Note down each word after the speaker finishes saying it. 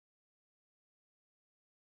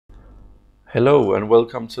Hello and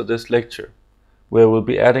welcome to this lecture, where we'll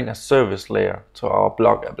be adding a service layer to our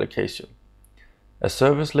blog application. A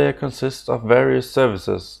service layer consists of various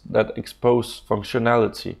services that expose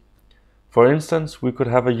functionality. For instance, we could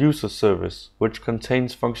have a user service, which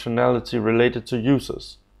contains functionality related to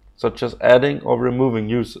users, such as adding or removing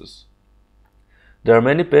users. There are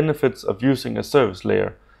many benefits of using a service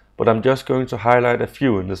layer, but I'm just going to highlight a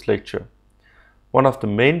few in this lecture. One of the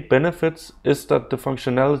main benefits is that the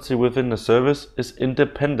functionality within the service is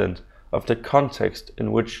independent of the context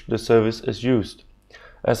in which the service is used.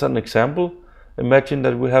 As an example, imagine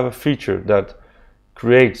that we have a feature that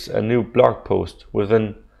creates a new blog post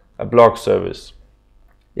within a blog service.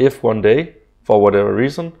 If one day, for whatever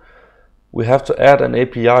reason, we have to add an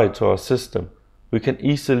API to our system, we can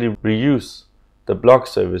easily reuse the blog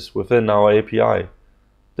service within our API.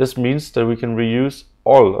 This means that we can reuse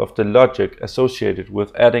all of the logic associated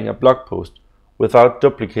with adding a blog post without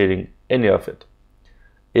duplicating any of it.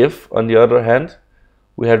 If, on the other hand,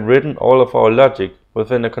 we had written all of our logic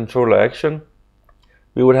within a controller action,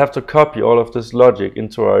 we would have to copy all of this logic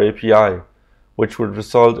into our API, which would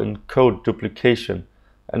result in code duplication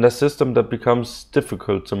and a system that becomes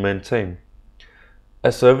difficult to maintain.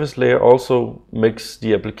 A service layer also makes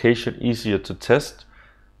the application easier to test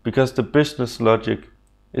because the business logic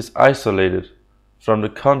is isolated from the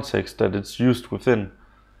context that it's used within.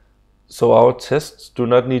 So our tests do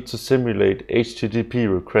not need to simulate HTTP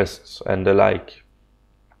requests and the like.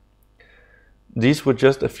 These were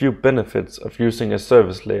just a few benefits of using a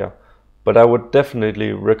service layer, but I would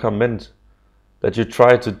definitely recommend that you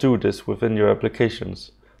try to do this within your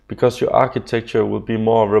applications, because your architecture will be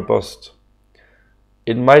more robust.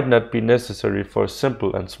 It might not be necessary for a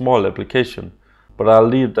simple and small application, but I'll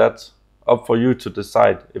leave that up for you to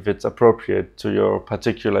decide if it's appropriate to your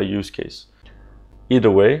particular use case.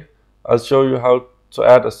 Either way, I'll show you how to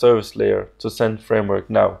add a service layer to Zend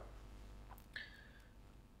Framework now.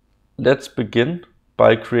 Let's begin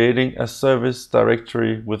by creating a service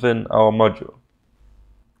directory within our module.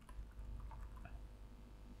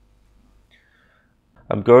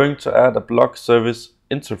 I'm going to add a blog service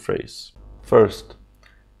interface. First,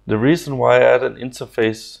 the reason why I add an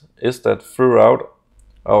interface is that throughout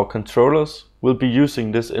our controllers will be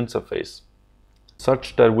using this interface,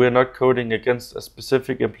 such that we're not coding against a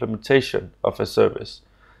specific implementation of a service.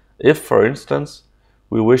 If, for instance,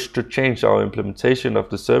 we wish to change our implementation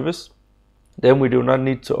of the service, then we do not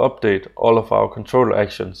need to update all of our controller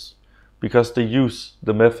actions, because they use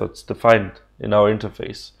the methods defined in our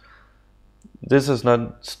interface. This is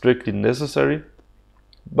not strictly necessary,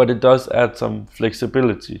 but it does add some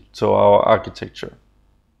flexibility to our architecture.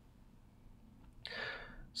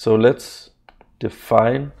 So let's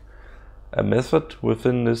define a method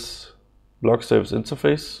within this blog service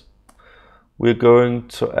interface. We're going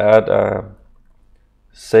to add a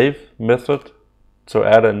save method to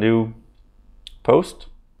add a new post,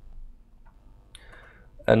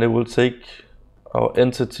 and it will take our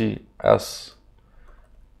entity as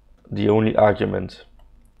the only argument.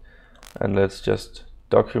 And let's just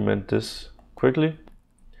document this quickly.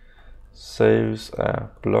 Saves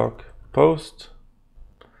a blog post,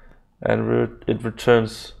 and it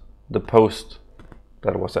returns the post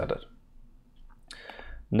that was added.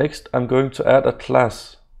 Next, I'm going to add a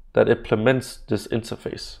class that implements this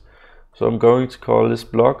interface. So I'm going to call this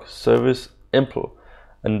blog service impl,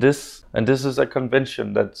 and this is a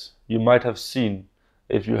convention that you might have seen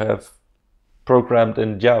if you have programmed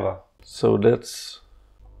in Java. So let's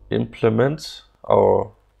implement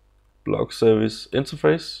our blog service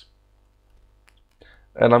interface,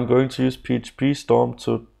 and I'm going to use PHP Storm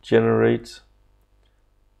to generate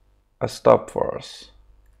a stub for us.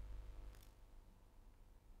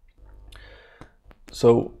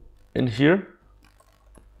 So in here,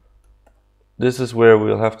 this is where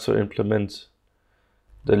we'll have to implement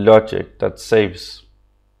the logic that saves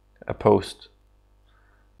a post.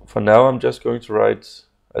 For now, I'm just going to write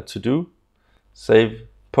a to-do save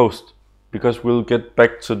post, because we'll get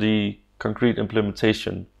back to the concrete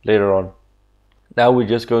implementation later on. Now we're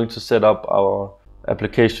just going to set up our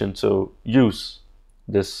application to use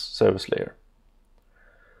this service layer.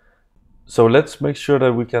 So let's make sure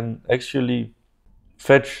that we can actually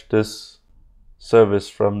fetch this service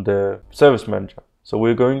from the service manager. So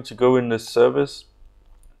we're going to go in the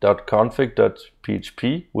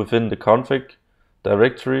service.config.php within the config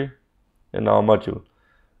directory in our module.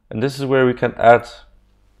 And this is where we can add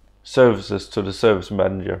services to the service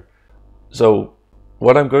manager. So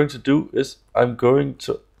what I'm going to do is I'm going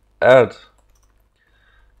to add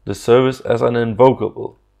the service as an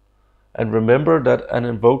invocable. And remember that an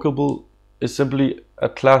invocable is simply a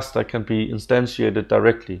class that can be instantiated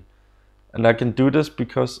directly. And I can do this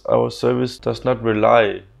because our service does not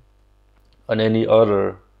rely on any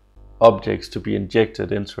other objects to be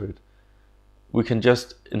injected into it. We can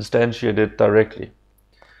just instantiate it directly.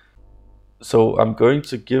 So I'm going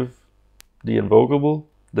to give the invocable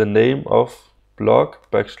the name of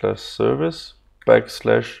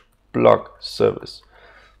blog/service/blog service.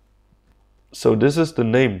 So this is the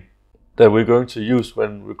name that we're going to use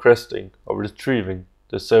when requesting or retrieving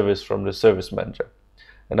the service from the service manager.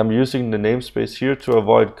 And I'm using the namespace here to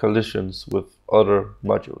avoid collisions with other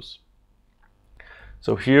modules.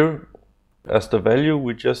 So here, as the value,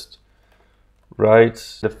 we just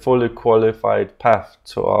write the fully qualified path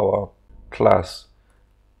to our class.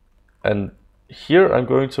 And here I'm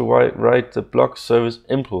going to write the blog service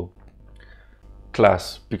impl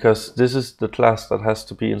class, because this is the class that has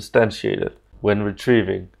to be instantiated when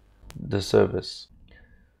retrieving the service.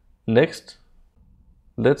 Next,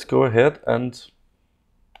 let's go ahead and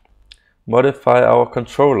modify our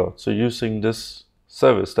controller to using this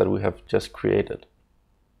service that we have just created.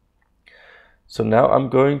 So now I'm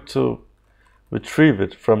going to retrieve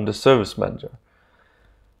it from the service manager.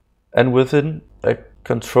 And within a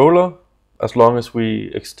controller, as long as we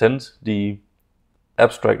extend the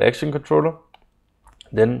abstract action controller,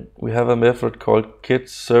 then we have a method called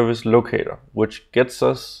getServiceLocator, which gets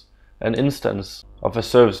us an instance of a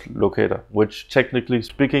service locator, which technically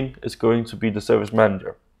speaking is going to be the service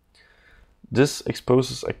manager. This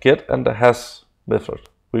exposes a get and a has method.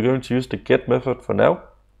 We're going to use the get method for now.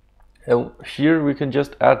 And here we can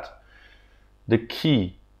just add the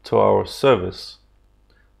key to our service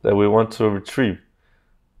that we want to retrieve.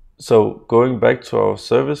 So going back to our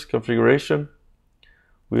service configuration,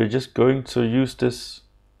 we are just going to use this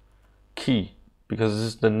key because this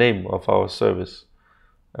is the name of our service.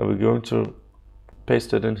 And we're going to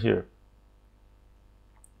paste it in here.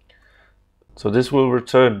 So this will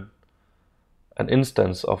return an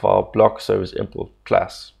instance of our blog service impl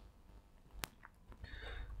class.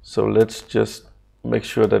 So let's just make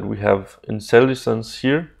sure that we have IntelliSense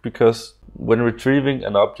here, because when retrieving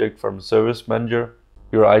an object from the service manager,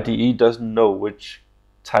 your IDE doesn't know which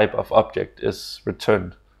type of object is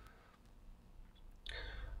returned.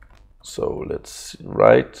 So let's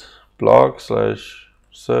write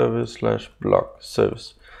blog/service/blog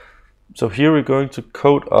service. So here we're going to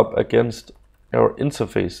code up against our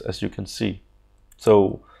interface, as you can see.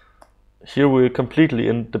 So here we're completely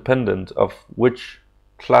independent of which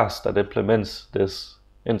class that implements this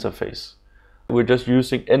interface. We're just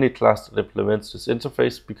using any class that implements this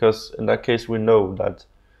interface, because in that case we know that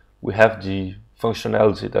we have the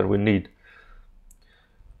functionality that we need.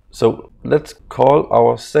 So let's call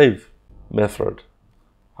our save method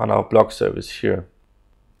on our blog service here.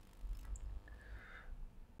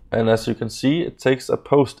 And as you can see, it takes a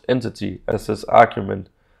post entity as its argument.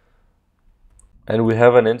 And we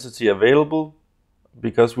have an entity available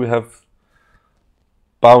because we have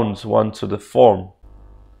bound one to the form.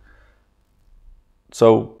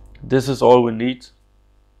 So this is all we need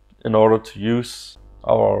in order to use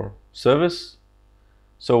our service.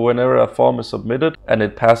 So whenever a form is submitted and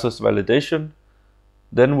it passes validation,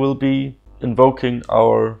 then we'll be invoking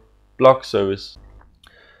our blog service.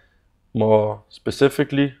 More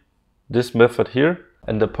specifically, this method here,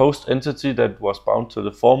 and the post entity that was bound to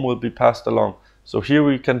the form will be passed along. So here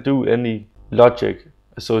we can do any logic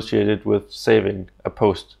associated with saving a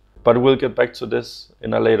post, but we'll get back to this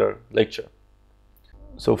in a later lecture.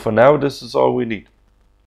 So for now, this is all we need.